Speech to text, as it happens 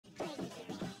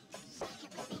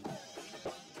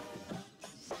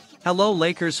Hello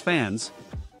Lakers fans!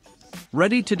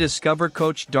 Ready to discover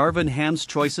Coach Darvin Ham's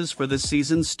choices for this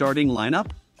season's starting lineup?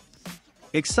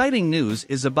 Exciting news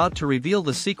is about to reveal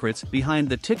the secrets behind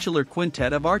the titular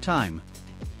quintet of our time.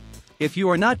 If you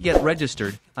are not yet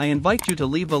registered, I invite you to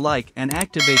leave a like and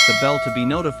activate the bell to be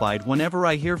notified whenever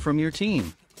I hear from your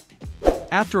team.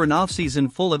 After an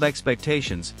offseason full of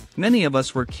expectations, many of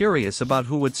us were curious about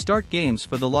who would start games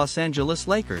for the Los Angeles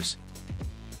Lakers.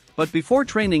 But before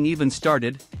training even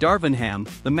started, Darvin Ham,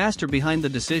 the master behind the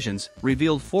decisions,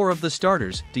 revealed 4 of the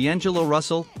starters: D'Angelo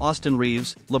Russell, Austin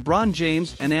Reeves, LeBron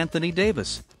James and Anthony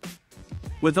Davis.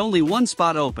 With only one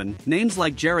spot open, names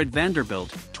like Jared Vanderbilt,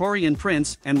 Taurean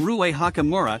Prince and Rui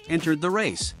Hachimura entered the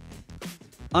race.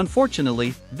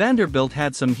 Unfortunately, Vanderbilt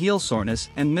had some heel soreness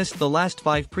and missed the last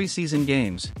 5 preseason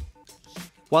games.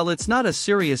 While it's not a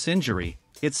serious injury,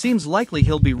 it seems likely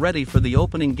he'll be ready for the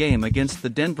opening game against the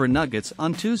Denver Nuggets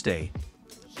on Tuesday.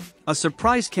 A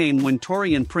surprise came when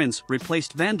Taurean Prince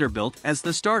replaced Vanderbilt as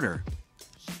the starter.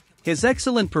 His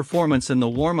excellent performance in the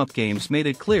warm-up games made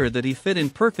it clear that he fit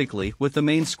in perfectly with the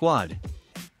main squad.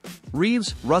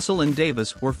 Reeves, Russell and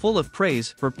Davis were full of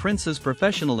praise for Prince's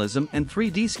professionalism and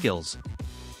 3D skills.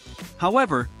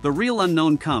 However, the real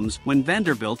unknown comes when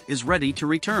Vanderbilt is ready to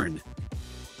return.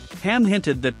 Ham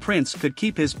hinted that Prince could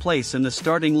keep his place in the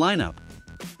starting lineup.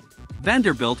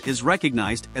 Vanderbilt is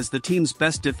recognized as the team's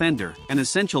best defender, an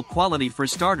essential quality for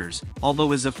starters,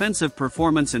 although his offensive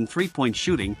performance and three-point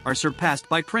shooting are surpassed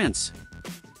by Prince.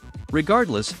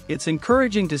 Regardless, it's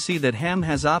encouraging to see that Ham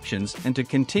has options and to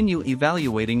continue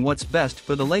evaluating what's best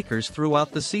for the Lakers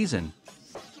throughout the season.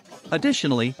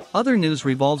 Additionally, other news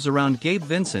revolves around Gabe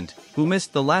Vincent, who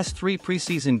missed the last 3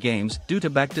 preseason games due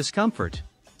to back discomfort.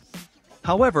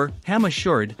 However, Ham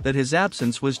assured that his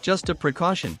absence was just a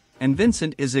precaution, and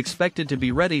Vincent is expected to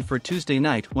be ready for Tuesday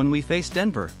night when we face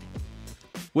Denver.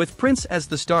 With Prince as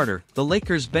the starter, the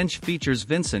Lakers bench features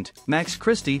Vincent, Max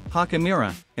Christie,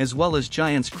 Hachimura, as well as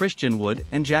Giants Christian Wood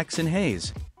and Jackson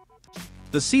Hayes.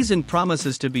 The season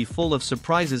promises to be full of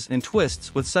surprises and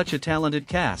twists with such a talented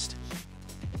cast.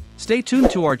 Stay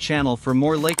tuned to our channel for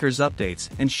more Lakers updates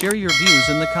and share your views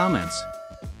in the comments.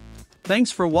 Thanks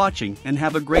for watching and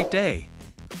have a great day.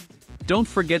 Don't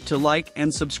forget to like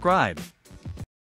and subscribe.